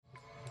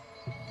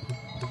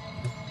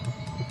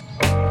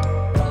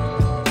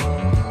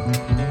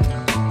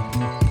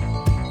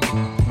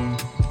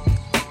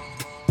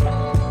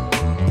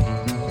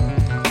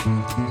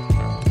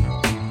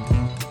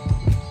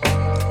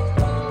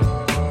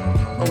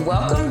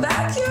Welcome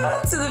back,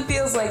 y'all, to the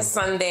Feels Like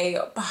Sunday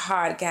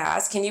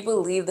podcast. Can you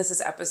believe this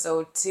is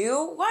episode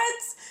 2?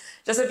 What?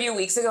 Just a few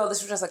weeks ago,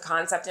 this was just a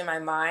concept in my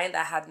mind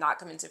that had not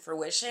come into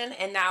fruition.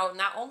 And now,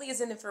 not only is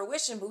it in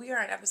fruition, but we are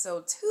on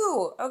episode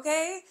 2,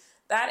 okay?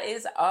 That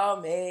is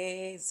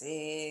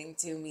amazing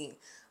to me.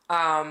 But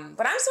I'm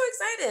so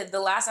excited. The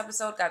last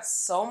episode got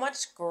so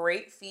much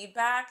great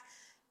feedback,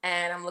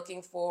 and I'm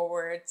looking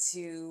forward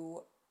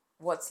to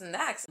what's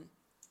next.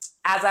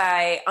 As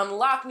I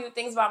unlock new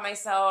things about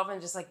myself and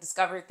just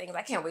discover things,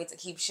 I can't wait to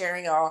keep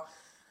sharing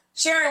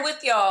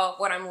with y'all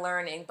what I'm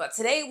learning. But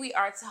today we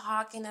are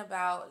talking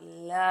about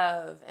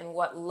love and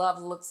what love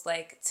looks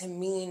like to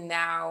me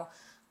now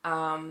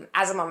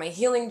as I'm on my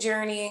healing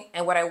journey,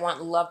 and what I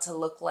want love to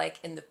look like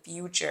in the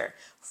future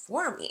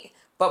for me.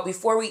 But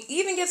before we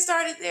even get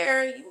started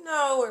there, you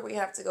know where we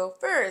have to go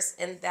first,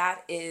 and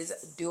that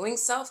is doing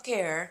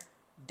self-care,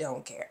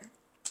 don't care.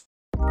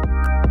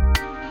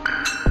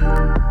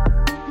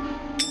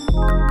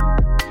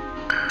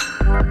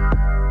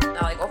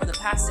 Over the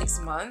past 6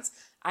 months,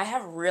 I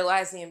have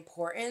realized the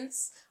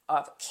importance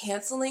of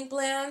canceling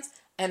plans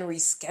and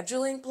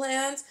rescheduling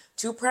plans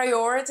to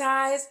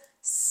prioritize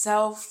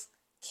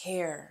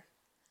self-care.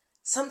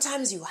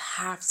 Sometimes you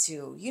have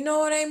to, you know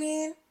what I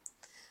mean?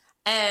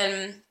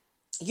 And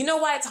you know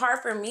why it's hard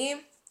for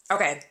me?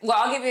 Okay, well,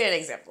 I'll give you an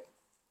example.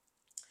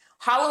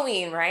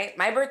 Halloween, right?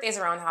 My birthday's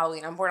around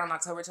Halloween. I'm born on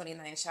October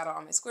 29th. Shout out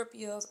all my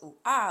Scorpios. Ooh,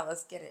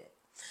 let's get it.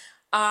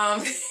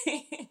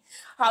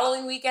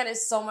 Halloween weekend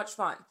is so much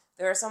fun.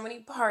 There are so many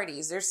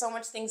parties. There's so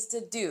much things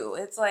to do.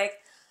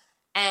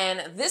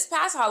 And this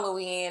past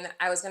Halloween,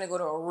 I was going to go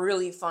to a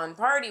really fun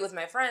party with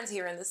my friends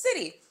here in the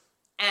city.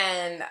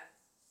 And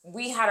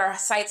we had our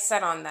sights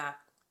set on that.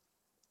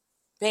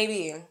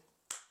 Baby,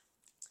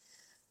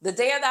 the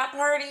day of that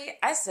party,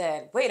 I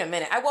said, wait a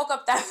minute. I woke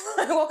up that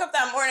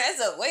morning. I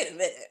said, wait a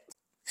minute.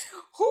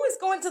 Who is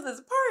going to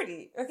this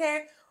party?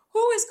 Okay.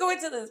 Who is going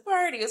to this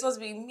party? It's supposed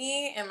to be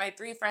me and my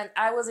 3 friends.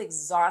 I was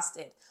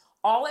exhausted.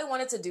 All I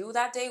wanted to do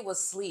that day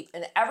was sleep.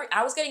 And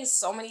I was getting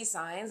so many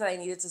signs that I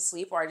needed to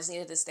sleep or I just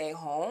needed to stay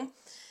home.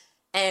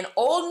 And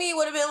old me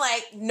would have been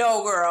like,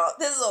 no, girl,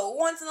 this is a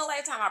once in a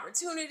lifetime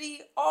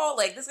opportunity.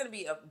 This is going to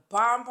be a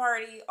bomb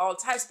party. All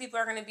types of people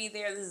are going to be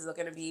there. This is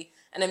going to be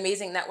an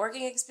amazing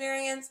networking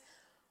experience.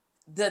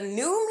 The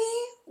new me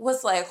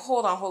was like,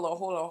 hold on.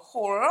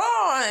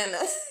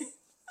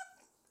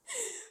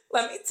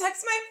 Let me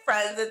text my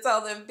friends and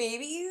tell them,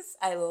 babies,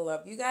 I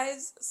love you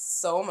guys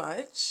so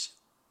much.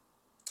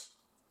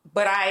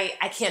 But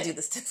I can't do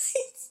this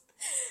tonight.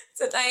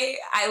 Tonight,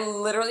 I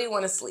literally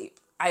want to sleep.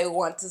 I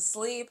want to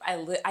sleep.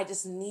 I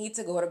just need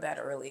to go to bed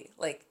early.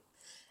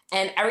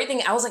 And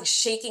everything, I was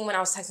shaking when I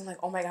was texting,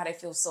 oh my God, I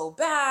feel so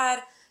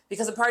bad.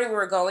 Because the party we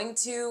were going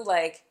to,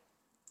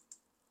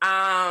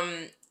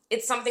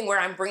 it's something where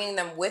I'm bringing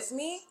them with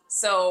me.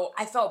 So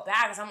I felt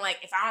bad because I'm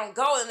if I don't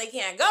go, then they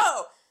can't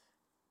go.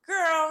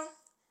 Girl,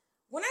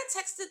 when I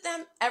texted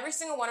them, every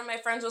single one of my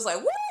friends was like,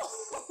 woo!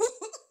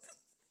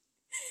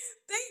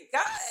 Thank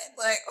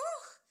God.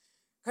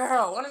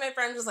 Girl, one of my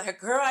friends was like,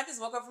 girl, I just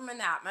woke up from a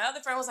nap. My other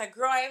friend was like,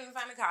 girl, I haven't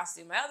found a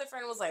costume. My other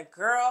friend was like,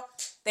 girl,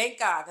 thank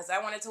God, because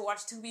I wanted to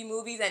watch 2B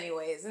movies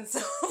anyways. And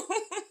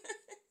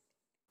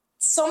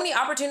so many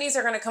opportunities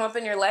are going to come up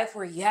in your life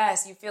where,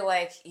 yes, you feel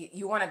like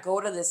you want to go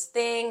to this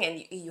thing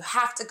and you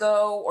have to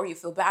go, or you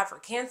feel bad for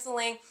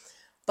canceling.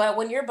 But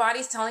when your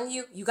body's telling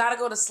you, you got to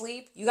go to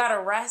sleep, you got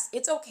to rest,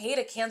 it's okay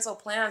to cancel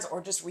plans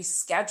or just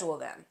reschedule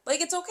them.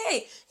 It's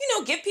okay.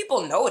 Give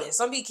people notice.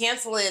 Don't be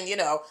canceling,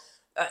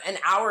 an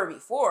hour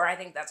before. I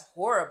think that's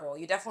horrible.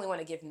 You definitely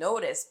want to give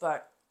notice,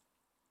 but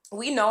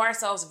we know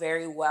ourselves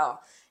very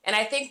well. And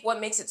I think what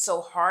makes it so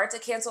hard to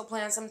cancel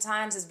plans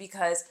sometimes is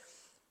because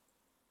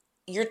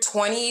your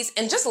 20s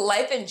and just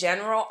life in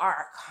general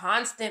are a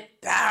constant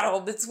battle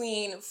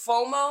between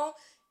FOMO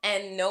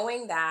and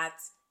knowing that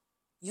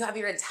you have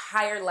your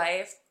entire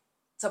life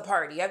to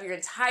party. You have your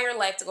entire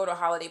life to go to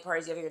holiday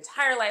parties. You have your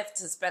entire life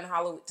to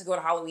go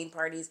to Halloween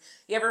parties.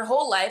 You have your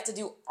whole life to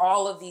do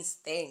all of these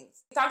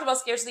things. We talked about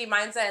scarcity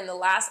mindset in the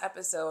last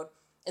episode,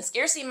 and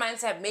scarcity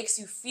mindset makes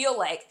you feel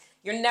like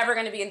you're never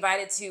going to be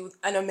invited to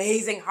an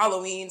amazing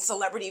Halloween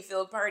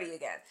celebrity-filled party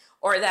again,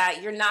 or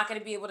that you're not going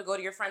to be able to go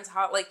to your friend's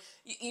house.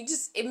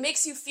 It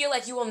makes you feel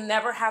like you will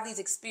never have these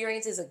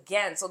experiences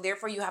again. So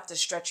therefore, you have to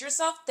stretch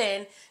yourself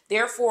thin.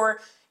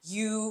 Therefore,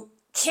 you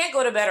can't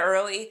go to bed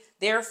early.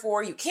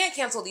 Therefore, you can't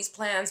cancel these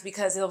plans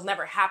because it'll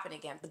never happen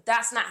again. But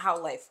that's not how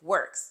life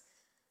works.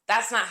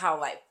 That's not how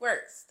life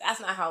works.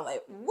 That's not how life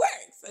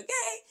works,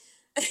 okay?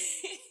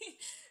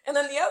 And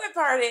then the other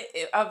part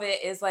of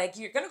it is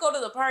you're going to go to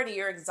the party,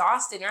 you're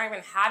exhausted, you're not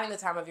even having the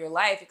time of your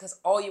life because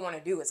all you want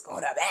to do is go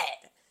to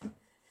bed.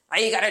 Now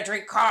you got to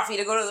drink coffee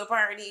to go to the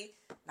party.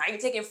 Now you're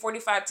taking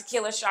 45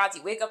 tequila shots.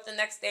 You wake up the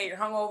next day, you're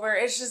hungover.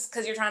 It's just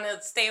because you're trying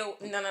to stay. No.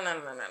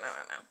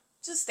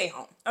 just stay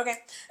home, okay?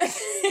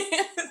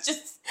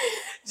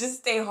 just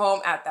stay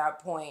home at that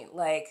point.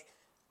 Like,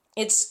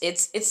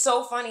 it's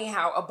so funny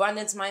how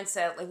abundance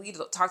mindset, like we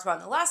talked about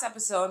in the last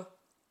episode,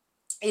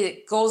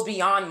 it goes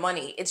beyond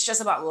money. It's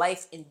just about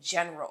life in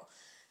general.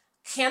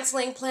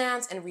 Canceling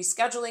plans and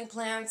rescheduling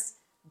plans,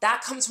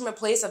 that comes from a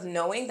place of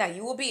knowing that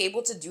you will be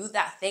able to do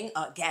that thing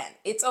again.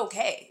 It's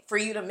okay for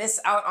you to miss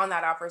out on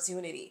that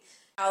opportunity.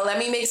 Now, let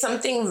me make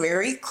something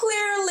very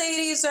clear,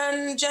 ladies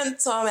and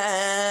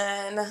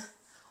gentlemen.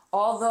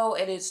 Although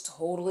it is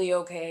totally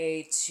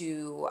okay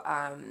to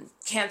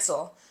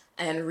cancel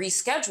and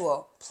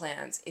reschedule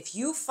plans, if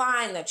you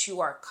find that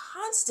you are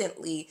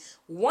constantly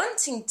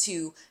wanting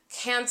to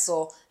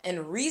cancel and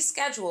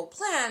reschedule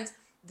plans,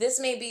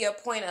 this may be a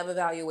point of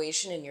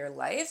evaluation in your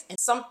life, and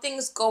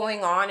something's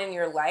going on in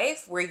your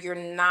life where you're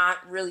not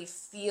really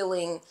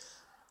feeling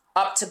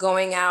up to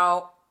going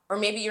out, or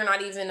maybe you're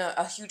not even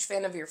a huge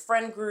fan of your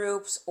friend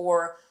groups,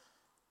 or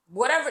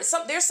whatever.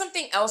 There's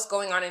something else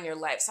going on in your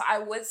life. So I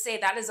would say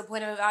that is a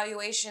point of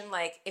evaluation.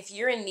 Like, if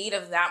you're in need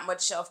of that much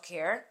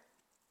self-care,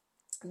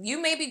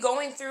 you may be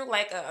going through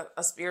like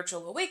a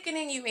spiritual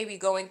awakening. You may be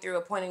going through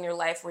a point in your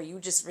life where you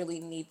just really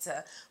need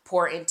to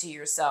pour into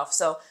yourself.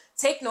 So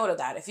take note of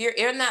that. If you're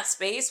in that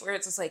space where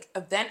it's just like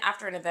event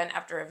after an event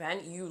after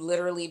event, you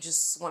literally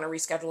just want to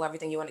reschedule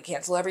everything, you want to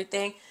cancel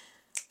everything,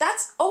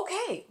 that's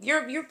okay.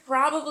 You're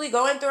probably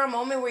going through a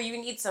moment where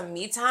you need some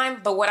me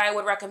time. But what I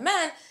would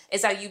recommend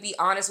is that you be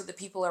honest with the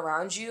people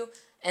around you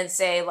and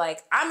say, like,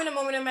 I'm in a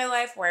moment in my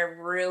life where I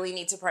really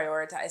need to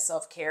prioritize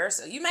self-care.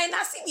 So you might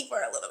not see me for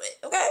a little bit,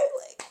 okay?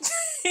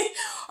 Like,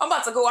 I'm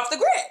about to go off the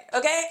grid,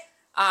 okay?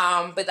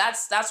 But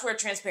that's where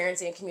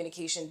transparency and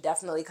communication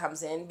definitely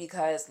comes in,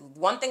 because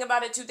one thing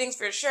about it, two things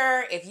for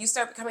sure: if you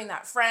start becoming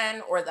that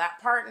friend or that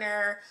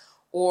partner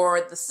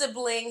or the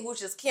sibling who's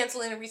just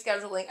canceling and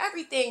rescheduling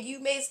everything, you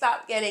may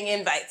stop getting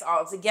invites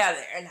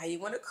altogether. And now you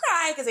want to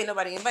cry because ain't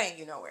nobody inviting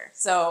you nowhere.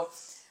 So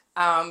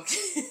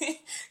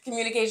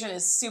communication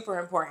is super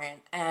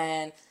important,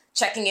 and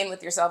checking in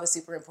with yourself is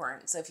super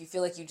important. So if you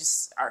feel like you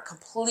just are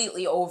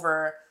completely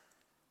over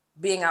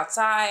being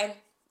outside,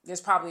 there's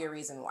probably a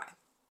reason why.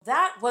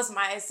 That was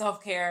my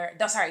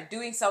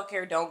doing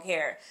self-care, don't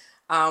care,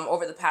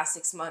 over the past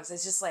 6 months.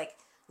 It's just like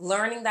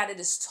learning that it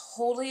is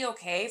totally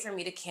okay for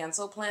me to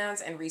cancel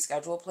plans and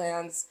reschedule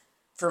plans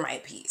for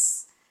my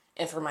peace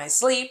and for my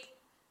sleep,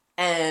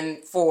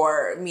 and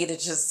for me to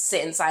just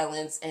sit in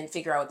silence and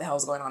figure out what the hell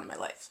is going on in my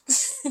life.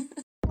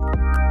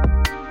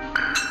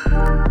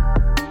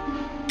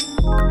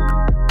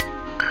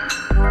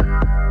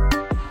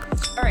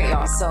 All right,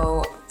 y'all.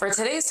 So for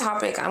today's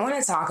topic, I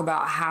want to talk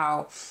about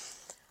how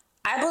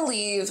I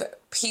believe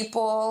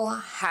people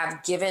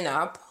have given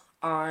up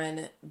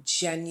on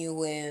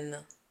genuine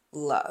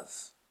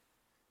love,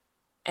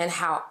 and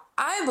how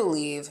I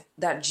believe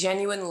that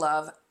genuine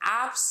love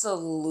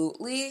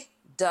absolutely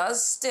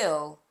does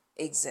still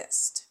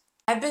exist.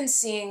 I've been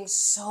seeing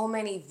so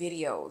many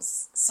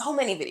videos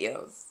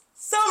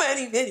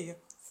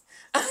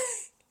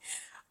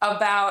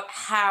about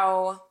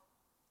how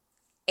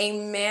a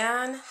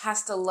man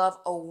has to love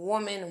a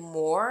woman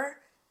more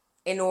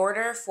in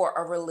order for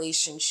a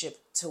relationship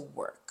to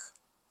work.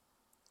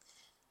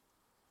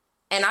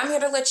 And I'm here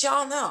to let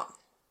y'all know,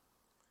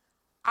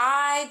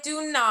 I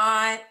do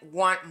not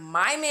want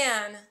my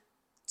man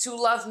to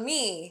love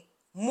me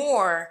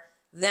more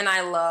than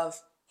I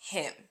love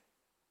him.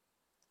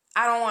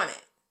 I don't want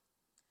it.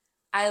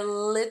 I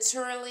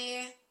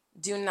literally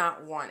do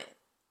not want it.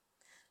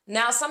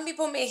 Now, some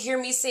people may hear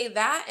me say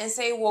that and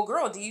say, well,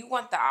 girl, do you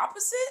want the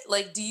opposite?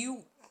 Like, do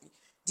you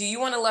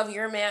want to love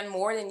your man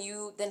more than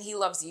he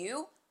loves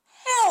you?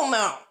 Hell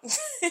no.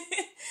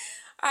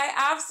 I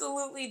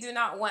absolutely do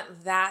not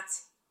want that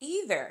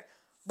either.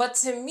 But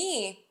to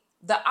me,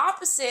 the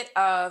opposite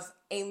of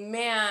a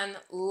man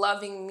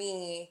loving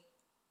me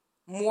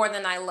more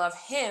than I love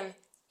him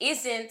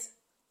isn't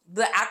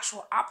the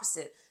actual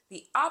opposite.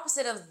 The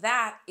opposite of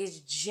that is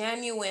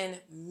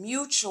genuine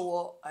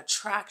mutual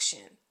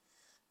attraction.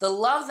 The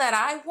love that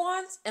I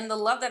want and the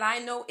love that I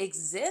know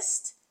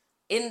exists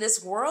in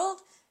this world,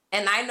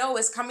 and I know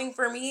is coming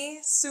for me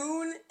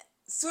sooner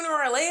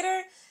or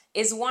later,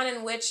 is one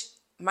in which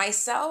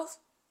myself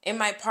and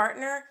my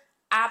partner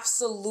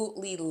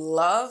absolutely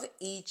love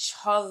each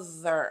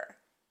other.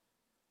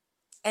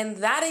 And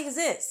that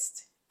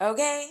exists,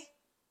 okay?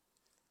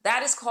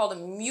 That is called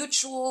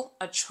mutual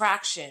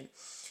attraction.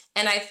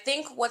 And I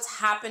think what's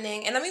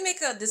happening, and let me make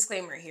a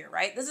disclaimer here,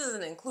 right? This is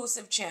an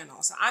inclusive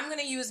channel. So I'm going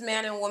to use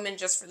man and woman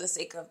just for the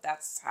sake of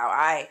that's how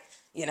I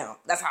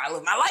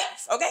live my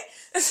life, okay?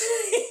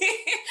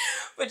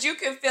 But you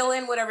can fill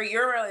in whatever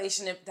your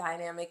relationship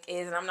dynamic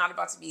is. And I'm not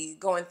about to be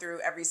going through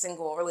every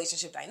single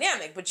relationship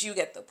dynamic, but you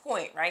get the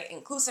point, right?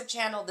 Inclusive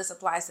channel, this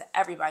applies to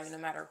everybody, no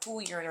matter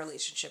who you're in a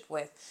relationship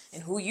with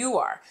and who you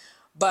are.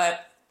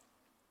 But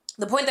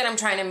the point that I'm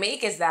trying to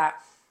make is that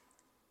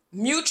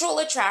mutual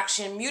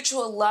attraction,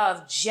 mutual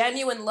love,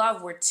 genuine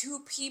love, where two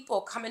people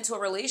come into a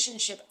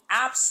relationship,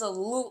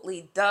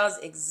 absolutely does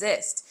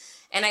exist.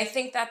 And I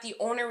think that the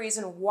only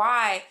reason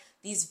why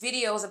these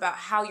videos about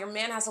how your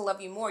man has to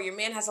love you more, your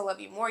man has to love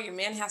you more, your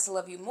man has to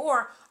love you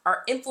more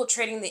are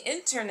infiltrating the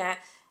internet,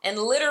 and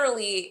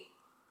literally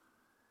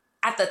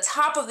at the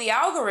top of the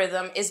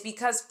algorithm is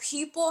because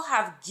people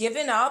have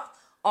given up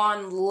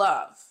on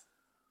love.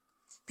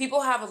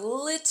 People have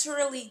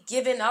literally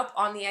given up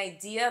on the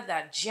idea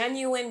that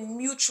genuine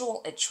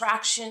mutual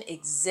attraction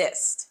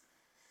exists.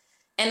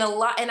 And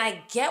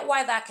I get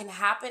why that can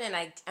happen,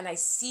 and I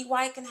see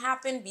why it can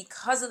happen,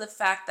 because of the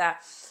fact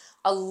that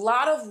a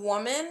lot of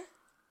women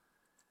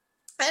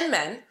and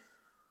men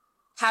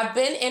have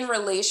been in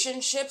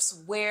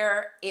relationships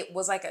where it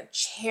was like a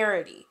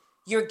charity.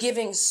 You're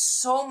giving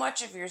so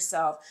much of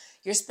yourself.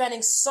 You're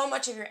spending so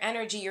much of your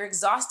energy. You're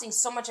exhausting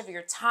so much of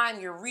your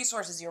time, your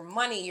resources, your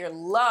money, your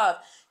love,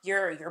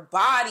 your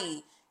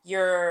body,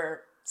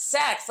 your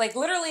sex, like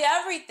literally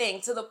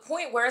everything, to the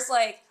point where it's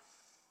like,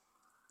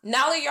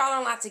 now that y'all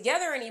are not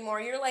together anymore,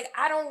 you're like,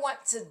 I don't want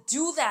to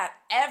do that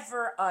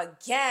ever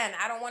again.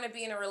 I don't want to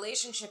be in a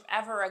relationship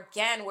ever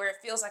again where it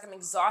feels like I'm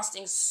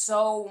exhausting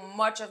so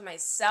much of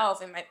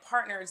myself and my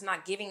partner is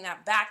not giving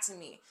that back to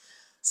me.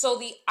 So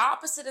the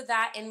opposite of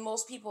that in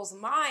most people's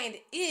mind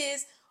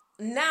is,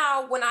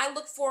 now when I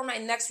look for my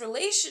next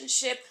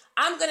relationship,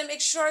 I'm going to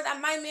make sure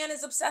that my man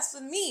is obsessed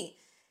with me.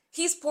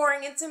 He's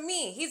pouring into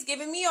me. He's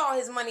giving me all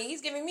his money.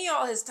 He's giving me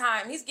all his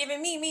time. He's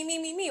giving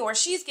me, or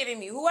she's giving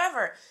me,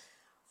 whoever.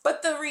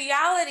 But the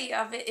reality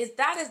of it is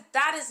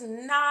that is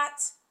not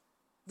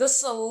the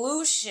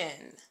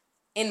solution.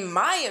 In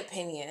my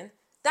opinion,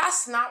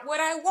 that's not what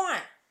I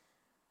want.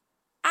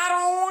 I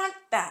don't want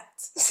that.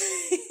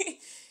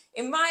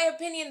 In my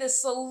opinion, the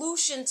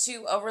solution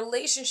to a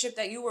relationship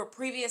that you were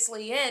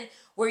previously in,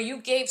 where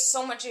you gave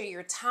so much of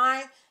your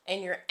time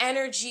and your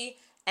energy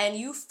and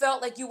you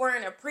felt like you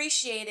weren't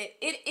appreciated,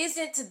 it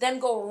isn't to then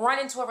go run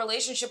into a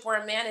relationship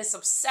where a man is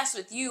obsessed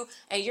with you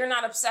and you're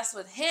not obsessed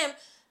with him.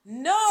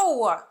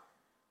 No.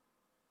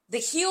 The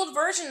healed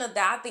version of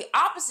that, the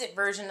opposite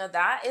version of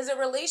that, is a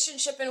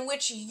relationship in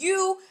which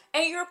you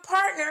and your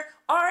partner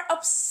are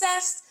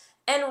obsessed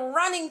and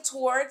running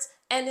towards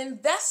and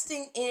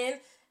investing in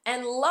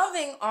and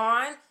loving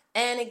on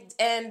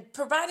and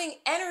providing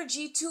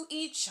energy to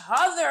each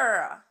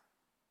other.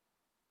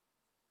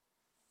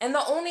 And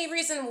the only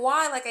reason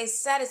why, like I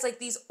said, it's like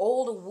these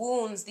old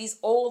wounds, this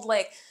old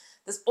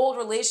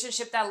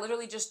relationship that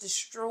literally just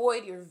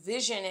destroyed your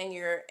vision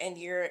and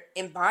your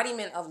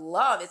embodiment of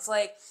love. It's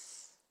like,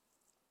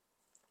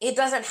 it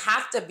doesn't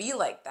have to be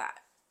like that.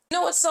 You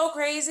know what's so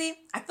crazy?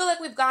 I feel like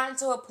we've gotten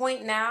to a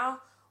point now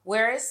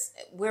where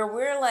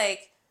we're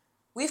like,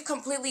 we've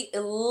completely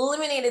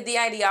eliminated the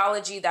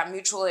ideology that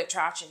mutual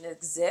attraction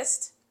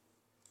exists.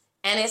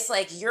 And it's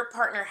like your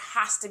partner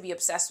has to be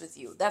obsessed with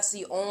you. That's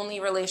the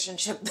only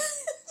relationship.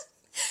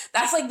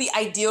 That's like the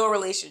ideal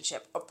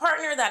relationship. A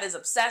partner that is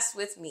obsessed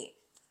with me.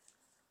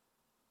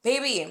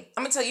 Baby,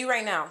 I'm going to tell you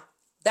right now,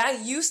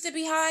 that used to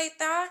be how I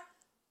thought,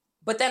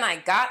 but then I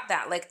got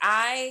that. Like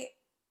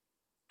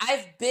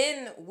I've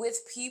been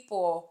with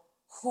people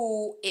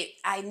who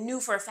I knew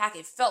for a fact,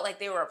 it felt like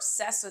they were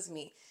obsessed with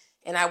me.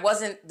 And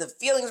the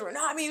feelings were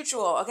not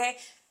mutual, okay?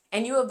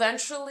 And I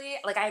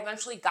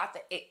eventually got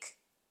the ick.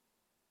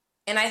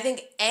 And I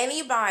think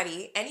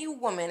anybody, any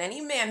woman, any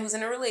man who's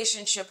in a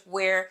relationship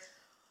where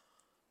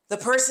the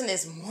person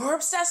is more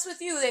obsessed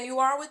with you than you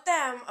are with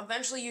them,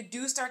 eventually you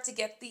do start to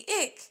get the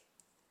ick.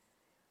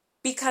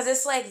 Because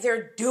it's like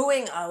they're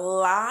doing a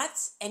lot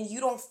and you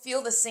don't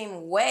feel the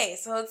same way.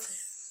 So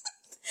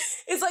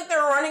it's like they're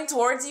running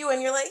towards you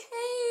and you're like,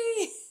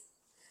 hey,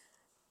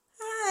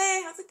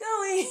 hi, how's it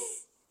going?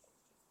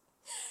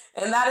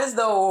 And that is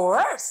the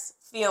worst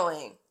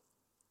feeling.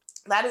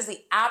 That is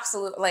the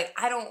absolute,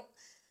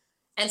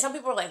 and some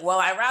people are like, well,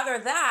 I'd rather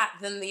that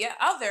than the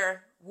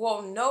other.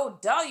 Well, no,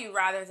 duh, you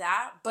rather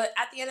that. But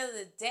at the end of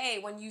the day,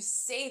 when you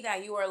say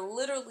that, you are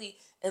literally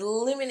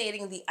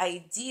eliminating the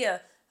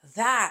idea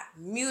that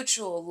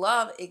mutual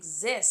love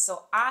exists.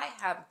 So I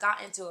have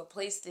gotten to a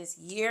place this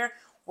year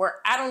where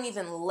I don't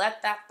even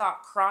let that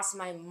thought cross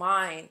my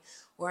mind,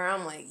 where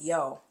I'm like,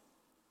 yo,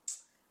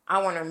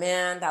 I want a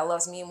man that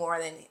loves me more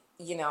than,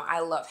 I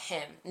love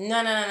him. No.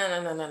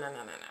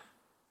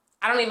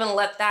 I don't even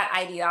let that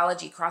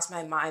ideology cross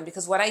my mind,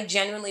 because what I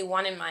genuinely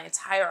want in my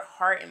entire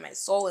heart and my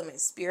soul and my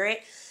spirit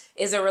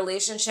is a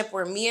relationship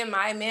where me and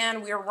my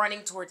man, we're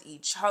running towards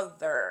each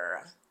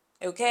other.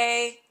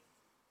 Okay?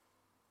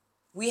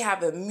 We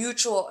have a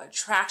mutual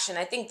attraction.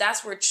 I think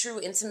that's where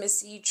true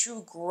intimacy,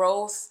 true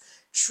growth,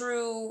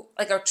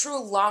 a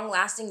true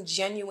long-lasting,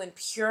 genuine,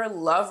 pure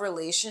love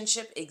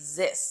relationship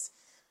exists.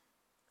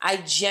 I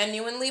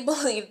genuinely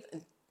believe,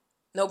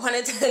 no pun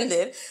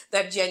intended,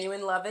 that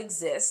genuine love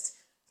exists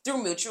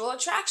through mutual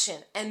attraction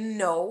and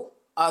no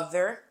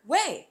other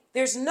way.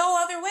 There's no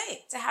other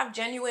way to have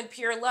genuine,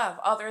 pure love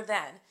other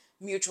than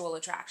mutual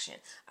attraction.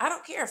 I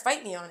don't care.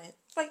 Fight me on it.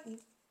 Fight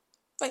me.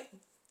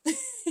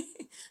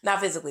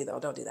 Not physically, though.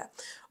 Don't do that.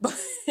 But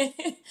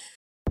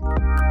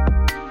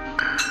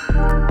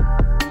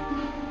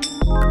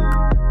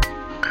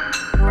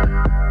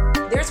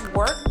there's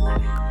work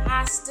that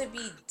has has to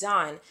be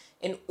done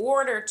in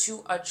order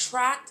to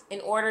attract, in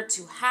order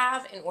to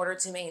have, in order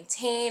to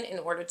maintain, in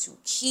order to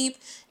keep,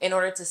 in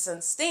order to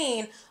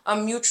sustain a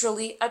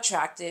mutually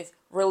attractive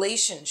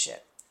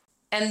relationship.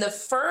 And the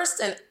first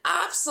and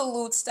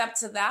absolute step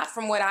to that,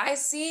 from what I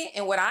see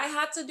and what I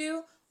had to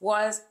do,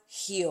 was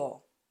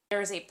heal.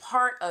 There's a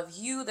part of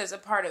you, there's a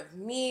part of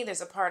me,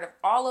 there's a part of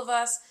all of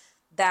us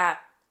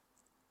that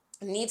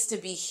needs to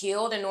be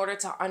healed in order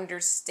to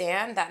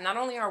understand that not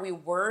only are we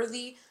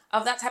worthy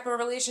of that type of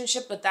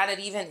relationship, but that it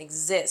even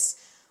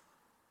exists.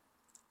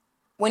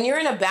 When you're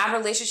in a bad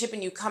relationship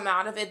and you come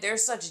out of it,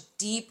 there's such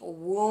deep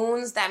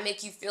wounds that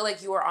make you feel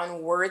like you are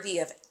unworthy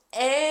of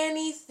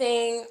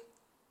anything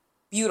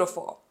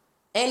beautiful,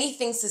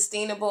 anything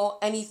sustainable,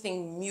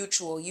 anything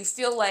mutual. You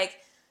feel like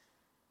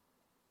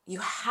you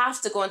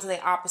have to go into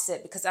the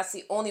opposite because that's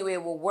the only way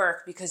it will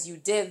work, because you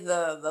did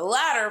the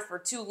latter for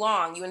too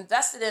long. You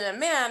invested in a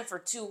man for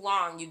too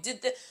long. You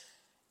did the...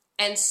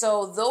 And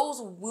so those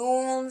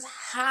wounds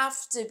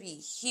have to be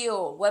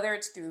healed, whether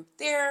it's through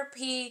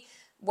therapy,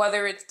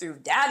 whether it's through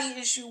daddy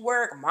issue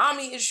work,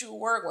 mommy issue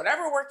work,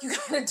 whatever work you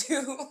gotta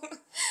do.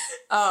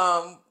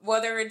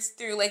 Whether it's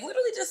through like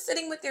literally just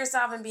sitting with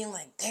yourself and being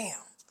like, damn,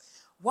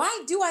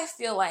 why do I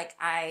feel like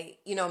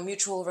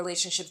mutual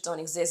relationships don't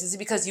exist? Is it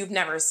because you've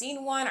never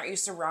seen one? Are you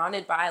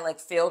surrounded by like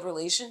failed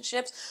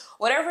relationships?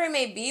 Whatever it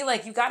may be,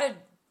 like you gotta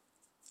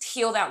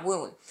heal that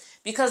wound,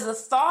 because the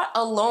thought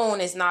alone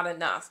is not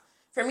enough.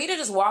 For me to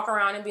just walk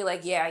around and be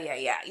like, yeah,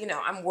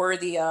 I'm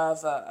worthy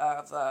of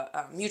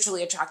a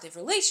mutually attractive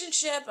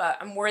relationship.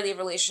 I'm worthy of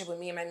a relationship with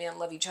me and my man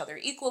love each other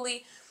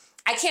equally.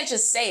 I can't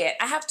just say it.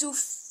 I have to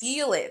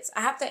feel it.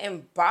 I have to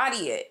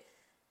embody it.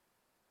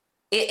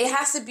 It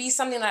has to be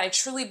something that I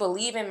truly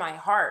believe in my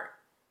heart.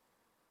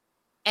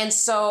 And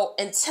so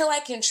until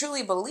I can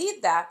truly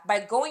believe that,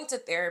 by going to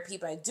therapy,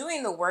 by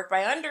doing the work,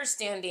 by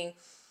understanding,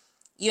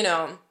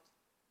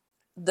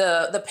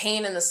 the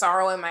pain and the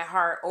sorrow in my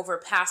heart over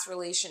past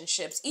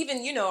relationships,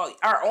 even,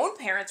 our own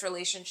parents'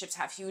 relationships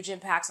have huge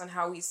impacts on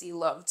how we see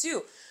love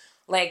too.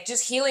 Like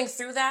just healing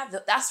through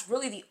that's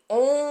really the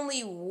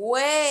only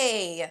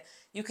way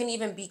you can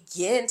even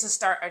begin to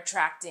start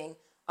attracting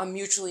a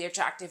mutually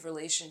attractive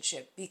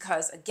relationship.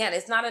 Because again,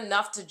 it's not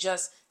enough to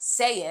just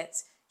say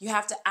it. You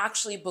have to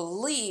actually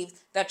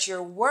believe that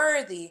you're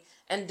worthy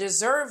and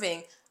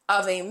deserving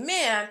of a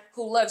man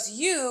who loves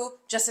you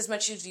just as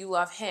much as you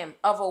love him,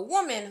 of a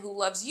woman who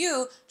loves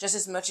you just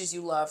as much as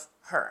you love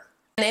her.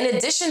 And in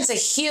addition to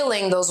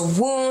healing those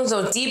wounds,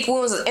 those deep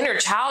wounds, those inner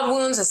child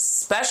wounds,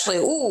 especially,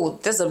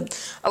 there's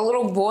a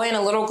little boy and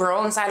a little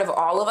girl inside of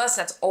all of us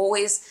that's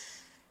always,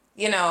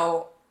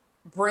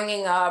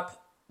 bringing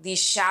up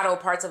these shadow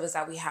parts of us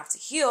that we have to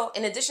heal.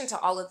 In addition to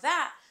all of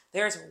that,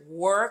 there's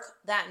work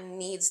that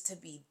needs to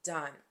be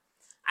done.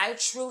 I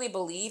truly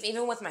believe,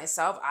 even with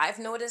myself, I've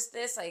noticed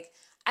this,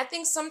 I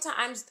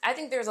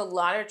think there's a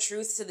lot of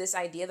truth to this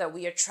idea that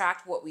we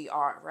attract what we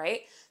are,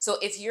 right? So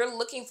if you're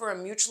looking for a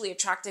mutually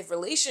attractive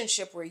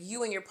relationship where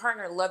you and your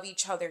partner love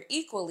each other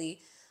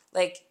equally,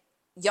 like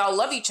y'all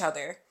love each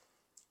other,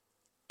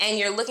 and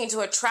you're looking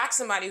to attract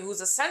somebody who's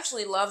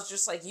essentially loves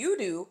just like you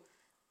do,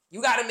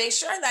 you got to make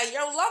sure that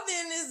your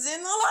loving is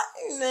in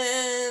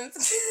alignment.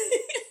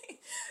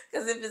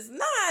 Because if it's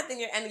not, then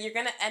you're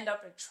going to end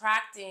up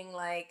attracting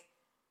like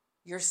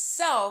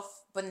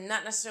yourself, but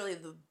not necessarily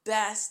the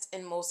best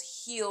and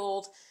most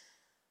healed,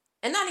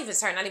 and not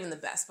even the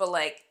best, but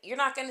like you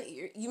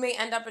may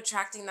end up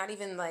attracting not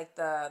even like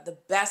the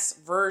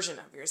best version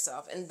of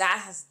yourself. And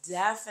that has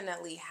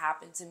definitely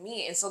happened to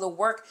me. And so the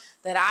work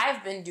that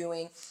I've been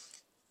doing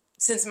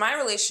since my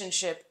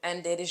relationship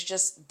ended is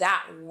just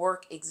that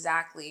work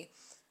exactly.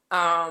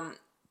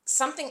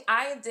 Something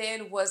I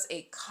did was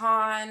a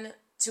con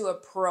to a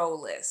pro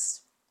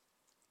list.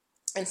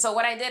 And so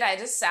what I did, I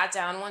just sat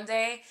down one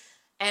day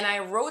and I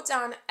wrote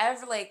down I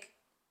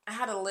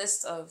had a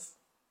list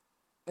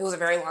it was a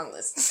very long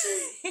list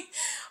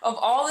of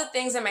all the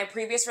things in my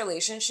previous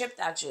relationship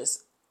that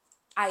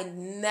I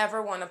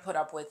never want to put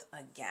up with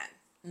again.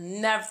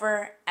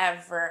 Never,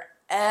 ever,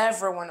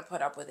 ever want to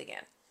put up with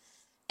again.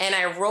 And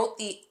I wrote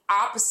the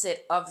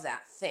opposite of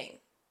that thing.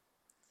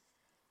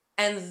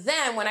 And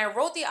then when I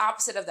wrote the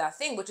opposite of that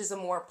thing, which is a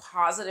more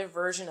positive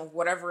version of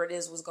whatever it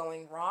is was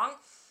going wrong,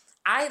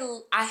 I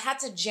had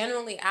to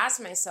genuinely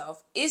ask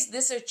myself, is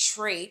this a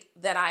trait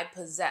that I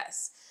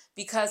possess?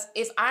 Because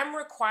if I'm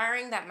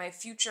requiring that my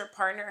future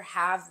partner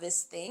have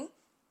this thing,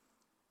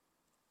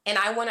 and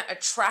I want to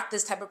attract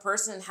this type of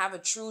person and have a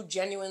true,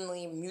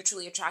 genuinely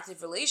mutually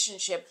attractive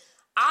relationship,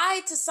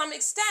 I, to some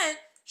extent,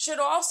 should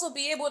also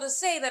be able to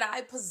say that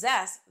I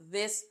possess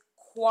this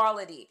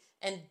quality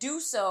and do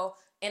so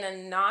in a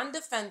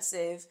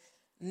non-defensive,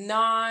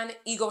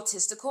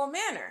 non-egotistical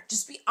manner.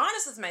 Just be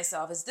honest with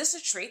myself. Is this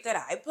a trait that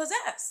I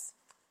possess?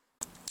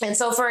 And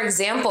so, for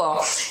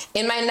example,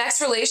 in my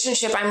next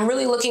relationship, I'm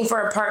really looking for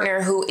a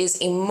partner who is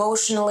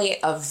emotionally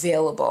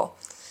available.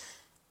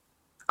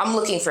 I'm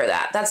looking for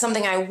that. That's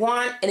something I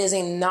want. It is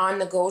a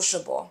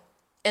non-negotiable.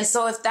 And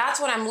so if that's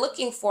what I'm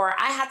looking for,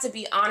 I had to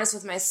be honest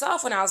with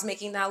myself when I was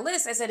making that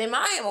list. I said, am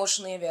I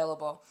emotionally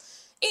available?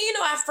 And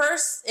at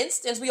first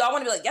instance, we all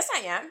want to be like, yes, I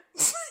am.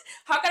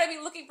 How could I be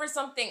looking for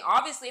something?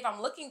 Obviously, if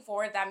I'm looking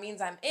for it, that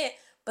means I'm it.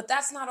 But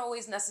that's not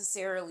always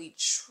necessarily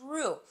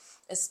true,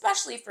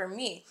 especially for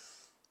me.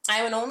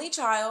 I'm an only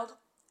child.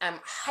 I'm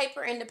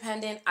hyper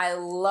independent. I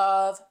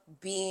love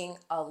being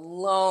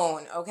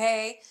alone,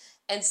 okay?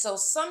 And so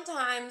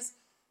sometimes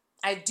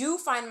I do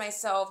find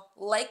myself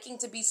liking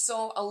to be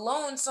so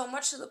alone, so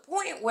much to the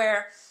point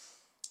where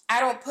I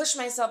don't push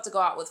myself to go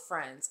out with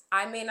friends.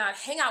 I may not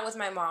hang out with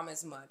my mom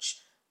as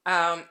much.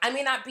 I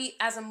may not be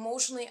as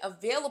emotionally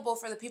available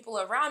for the people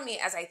around me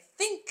as I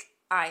think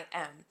I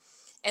am.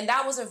 And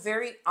that was a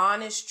very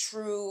honest,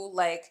 true,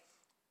 like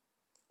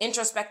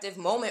introspective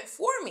moment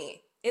for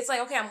me. It's like,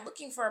 okay, I'm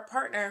looking for a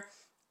partner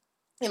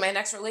in my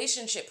next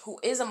relationship who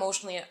is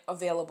emotionally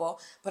available,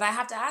 but I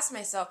have to ask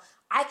myself,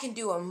 I can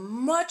do a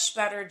much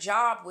better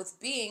job with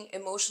being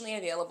emotionally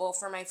available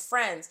for my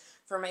friends,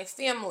 for my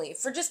family,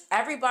 for just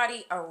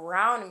everybody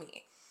around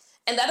me.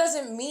 And that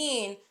doesn't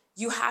mean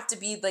you have to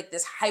be like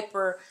this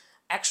hyper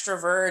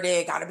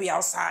extroverted, gotta be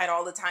outside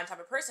all the time type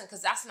of person,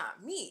 because that's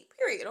not me,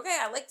 period. Okay,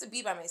 I like to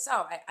be by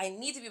myself. I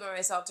need to be by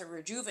myself to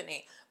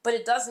rejuvenate. But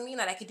it doesn't mean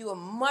that I could do a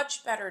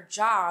much better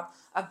job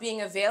of being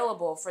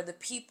available for the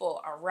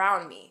people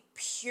around me,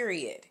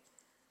 period.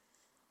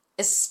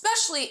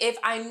 Especially if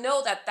I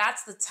know that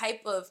that's the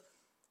type of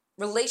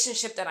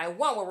relationship that I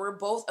want, where we're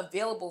both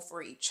available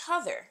for each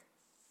other.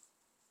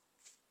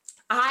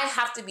 I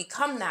have to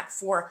become that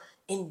for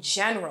in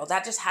general.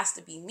 That just has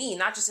to be me,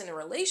 not just in a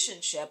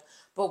relationship,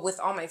 but with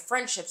all my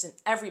friendships and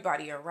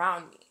everybody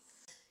around me.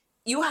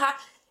 You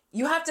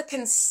have to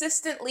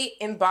consistently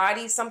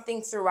embody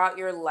something throughout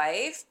your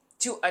life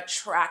to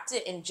attract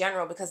it in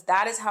general, because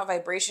that is how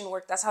vibration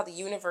works. That's how the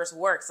universe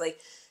works. Like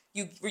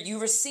you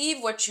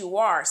receive what you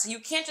are. So you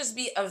can't just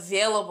be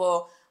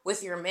available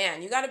with your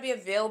man. You got to be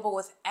available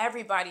with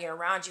everybody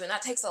around you. And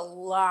that takes a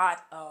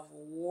lot of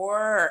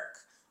work.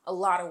 A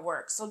lot of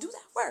work. So do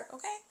that work,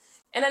 okay?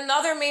 And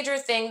another major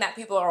thing that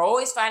people are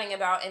always fighting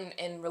about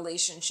in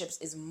relationships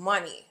is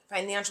money,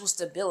 financial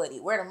stability.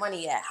 Where the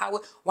money at?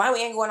 Why we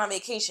ain't going on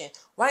vacation?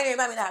 Why you ain't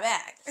buy me that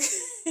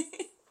bag?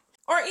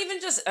 Or even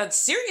just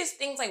serious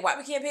things like why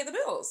we can't pay the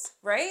bills,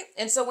 right?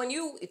 And so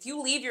if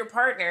you leave your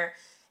partner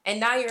and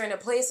now you're in a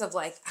place of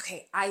like,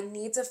 okay, I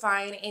need to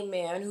find a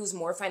man who's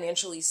more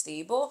financially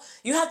stable,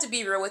 you have to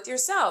be real with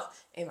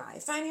yourself. Am I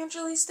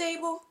financially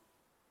stable?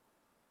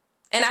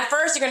 And at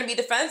first you're going to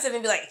be defensive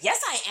and be like,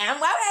 yes, I am.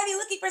 Why would I be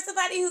looking for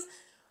somebody who's...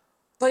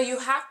 But you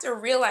have to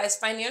realize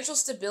financial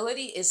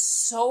stability is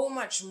so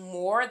much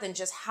more than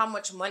just how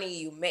much money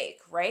you make,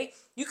 right?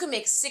 You can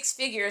make 6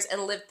 figures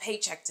and live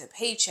paycheck to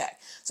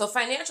paycheck. So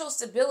financial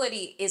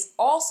stability is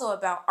also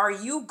about, are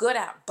you good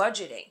at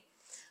budgeting?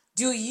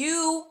 Do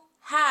you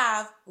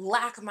have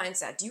lack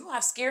mindset? Do you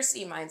have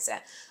scarcity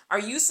mindset? Are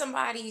you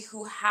somebody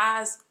who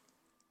has...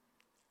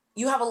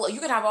 You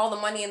could have all the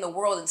money in the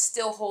world and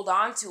still hold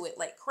on to it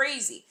like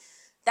crazy.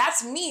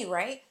 That's me,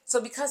 right?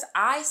 So because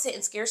I sit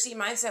in scarcity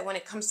mindset when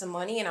it comes to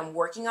money and I'm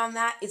working on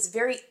that, it's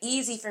very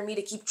easy for me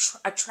to keep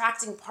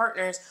attracting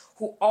partners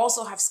who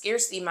also have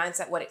scarcity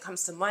mindset when it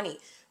comes to money.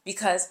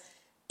 Because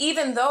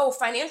even though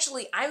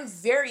financially I'm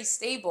very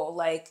stable,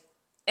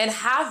 and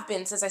have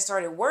been since I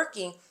started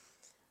working,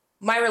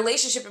 my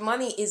relationship with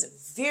money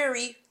is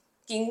very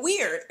fucking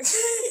weird.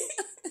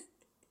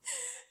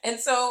 And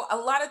so a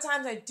lot of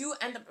times I do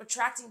end up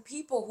attracting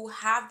people who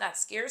have that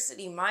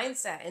scarcity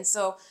mindset. And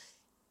so,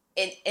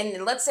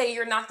 and let's say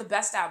you're not the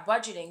best at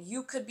budgeting,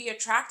 you could be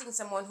attracting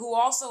someone who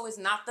also is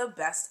not the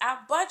best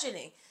at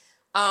budgeting.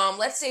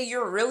 Let's say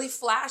you're really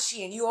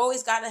flashy and you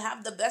always got to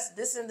have the best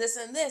this and this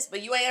and this,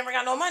 but you ain't ever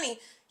got no money.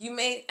 You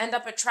may end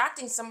up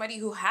attracting somebody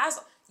who has,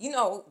 you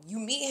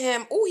meet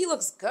him. Oh, he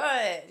looks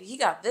good. He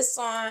got this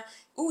on.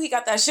 Oh, he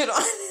got that shit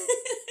on.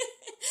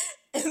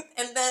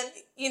 And then,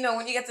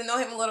 when you get to know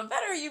him a little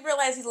better, you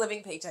realize he's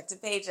living paycheck to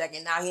paycheck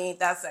and now he ain't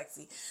that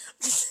sexy.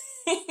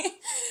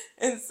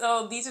 And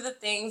so these are the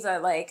things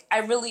that I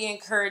really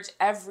encourage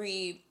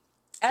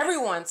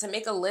everyone to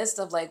make a list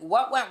of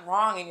what went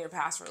wrong in your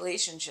past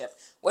relationship.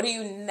 What are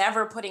you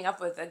never putting up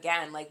with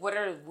again?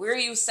 Where are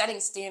you setting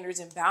standards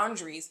and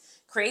boundaries?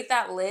 Create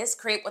that list,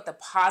 create what the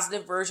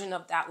positive version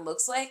of that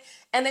looks like,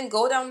 and then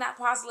go down that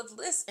positive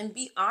list and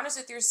be honest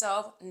with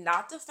yourself,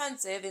 not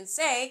defensive, and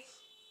say,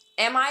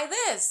 am I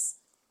this?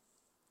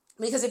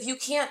 Because if you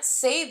can't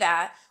say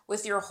that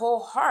with your whole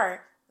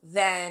heart,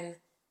 then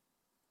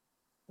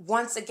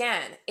once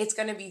again, it's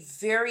going to be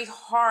very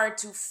hard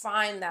to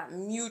find that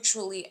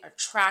mutually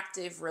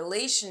attractive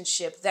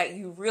relationship that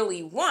you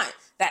really want,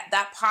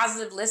 that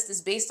positive list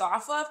is based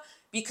off of,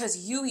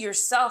 because you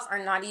yourself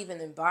are not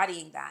even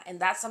embodying that. And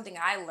that's something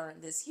I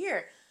learned this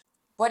year.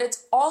 But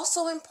it's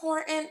also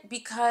important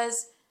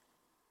because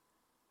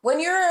when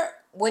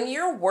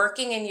you're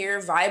working and you're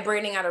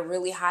vibrating at a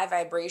really high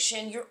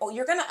vibration, you're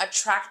going to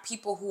attract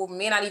people who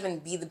may not even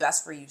be the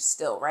best for you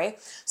still, right?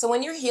 So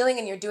when you're healing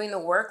and you're doing the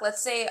work,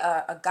 let's say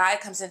a guy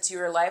comes into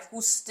your life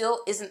who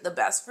still isn't the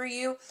best for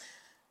you,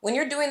 when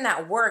you're doing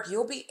that work,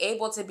 you'll be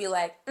able to be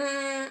like,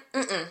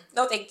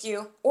 no, thank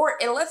you. Or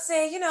and let's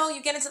say, you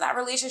get into that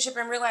relationship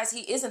and realize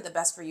he isn't the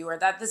best for you, or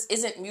that this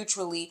isn't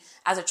mutually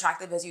as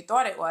attractive as you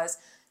thought it was.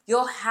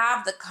 You'll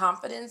have the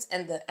confidence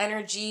and the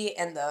energy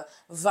and the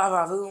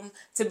va-va-voom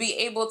to be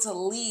able to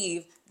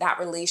leave that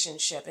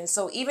relationship. And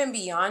so even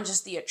beyond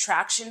just the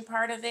attraction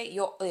part of it,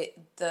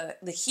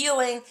 the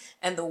healing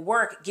and the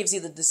work gives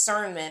you the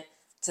discernment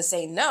to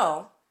say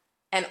no,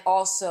 and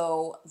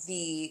also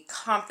the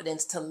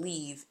confidence to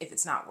leave if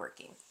it's not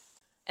working.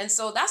 And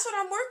so that's what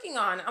I'm working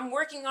on. I'm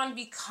working on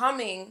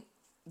becoming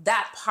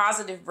that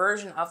positive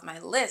version of my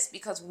list,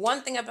 because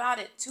one thing about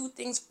it, two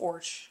things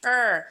for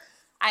sure.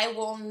 I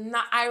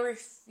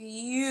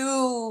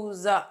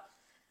refuse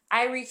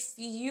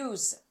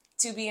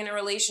to be in a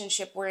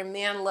relationship where a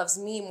man loves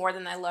me more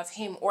than I love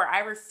him, or I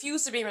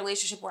refuse to be in a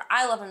relationship where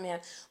I love a man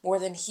more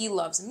than he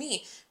loves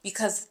me,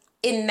 because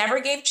it never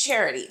gave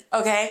charity,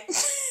 okay?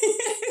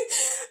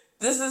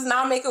 This is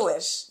not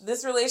Make-A-Wish.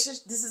 This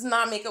is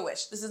not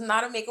Make-A-Wish. This is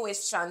not a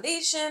Make-A-Wish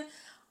foundation.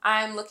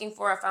 I'm looking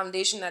for a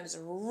foundation that is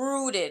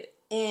rooted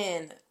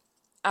in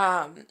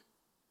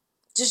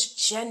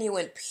just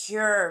genuine,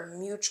 pure,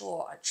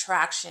 mutual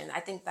attraction. I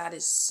think that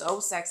is so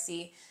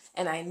sexy,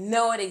 and I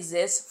know it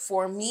exists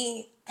for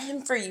me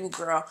and for you,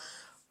 girl.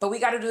 But we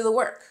got to do the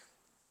work.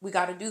 We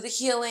got to do the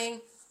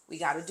healing. We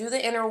got to do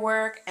the inner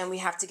work, and we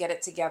have to get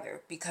it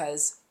together,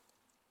 because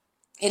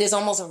it is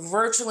almost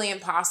virtually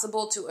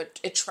impossible to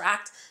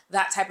attract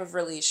that type of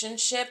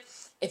relationship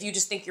if you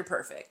just think you're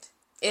perfect.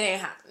 It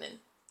ain't happening.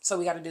 So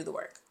we got to do the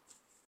work.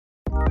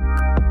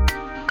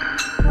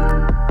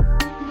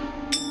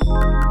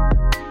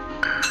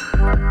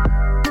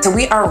 So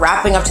we are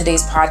wrapping up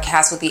today's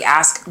podcast with the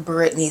Ask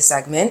Brittany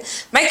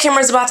segment. My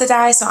camera's about to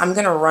die, so I'm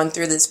going to run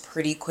through this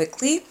pretty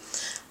quickly.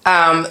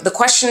 The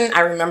question,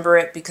 I remember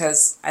it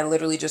because I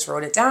literally just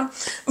wrote it down.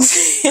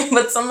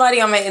 But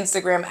somebody on my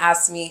Instagram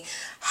asked me,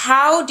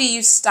 how do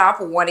you stop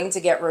wanting to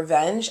get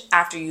revenge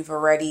after you've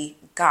already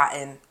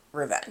gotten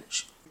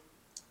revenge?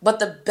 But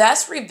the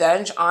best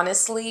revenge,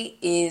 honestly,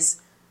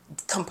 is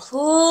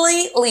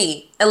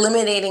completely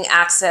eliminating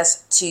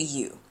access to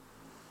you.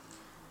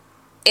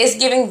 It's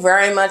giving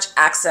very much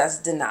access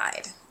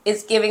denied.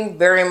 It's giving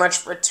very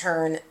much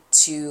return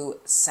to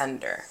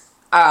sender.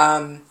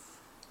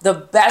 The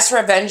best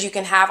revenge you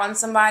can have on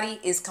somebody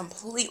is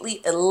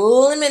completely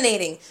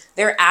eliminating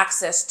their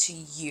access to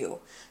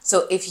you.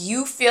 So if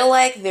you feel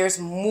like there's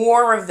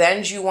more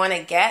revenge you want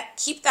to get,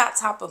 keep that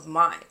top of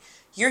mind.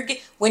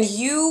 When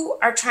you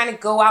are trying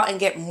to go out and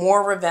get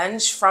more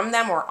revenge from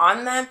them or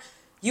on them,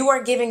 you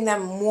are giving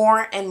them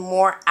more and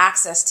more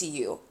access to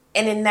you.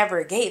 And it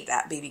never gave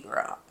that, baby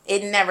girl.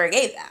 It never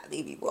gave that,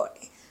 baby boy.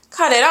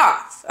 Cut it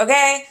off,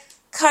 okay?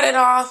 Cut it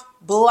off,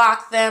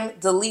 block them,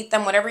 delete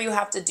them, whatever you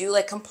have to do.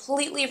 Like,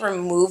 completely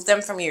remove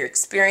them from your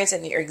experience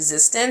and your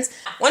existence.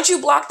 Once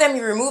you block them,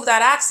 you remove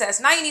that access.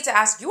 Now you need to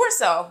ask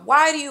yourself,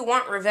 why do you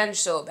want revenge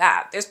so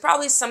bad? There's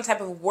probably some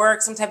type of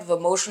work, some type of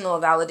emotional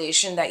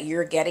validation that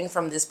you're getting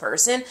from this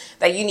person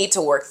that you need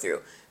to work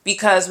through.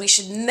 Because we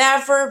should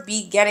never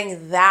be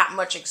getting that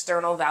much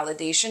external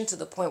validation to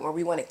the point where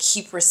we want to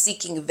keep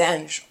seeking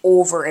revenge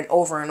over and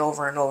over and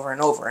over and over and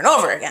over and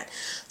over again.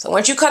 So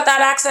once you cut that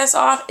access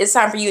off, it's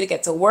time for you to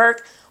get to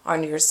work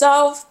on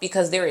yourself,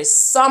 because there is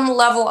some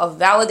level of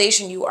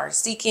validation you are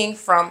seeking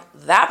from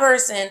that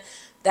person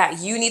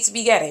that you need to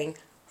be getting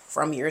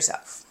from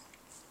yourself.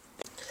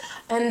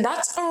 And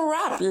that's a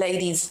wrap,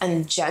 ladies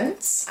and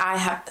gents. I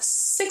have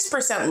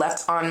 6%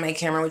 left on my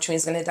camera, which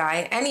means it's going to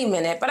die any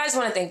minute. But I just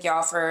want to thank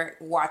y'all for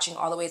watching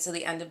all the way to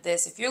the end of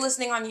this. If you're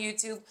listening on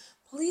YouTube,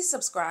 please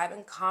subscribe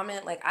and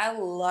comment. Like, I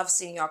love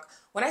seeing y'all.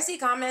 When I see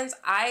comments,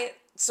 I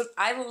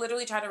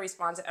literally try to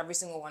respond to every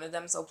single one of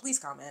them. So please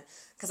comment,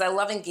 because I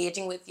love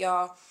engaging with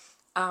y'all.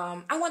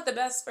 I want the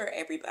best for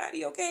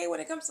everybody, okay, when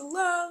it comes to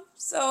love.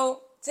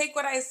 So take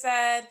what I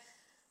said.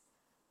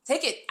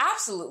 Take it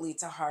absolutely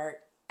to heart.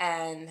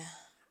 And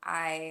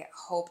I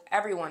hope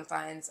everyone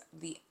finds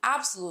the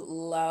absolute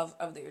love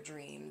of their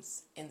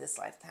dreams in this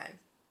lifetime.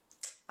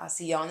 I'll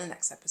see y'all in the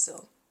next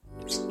episode.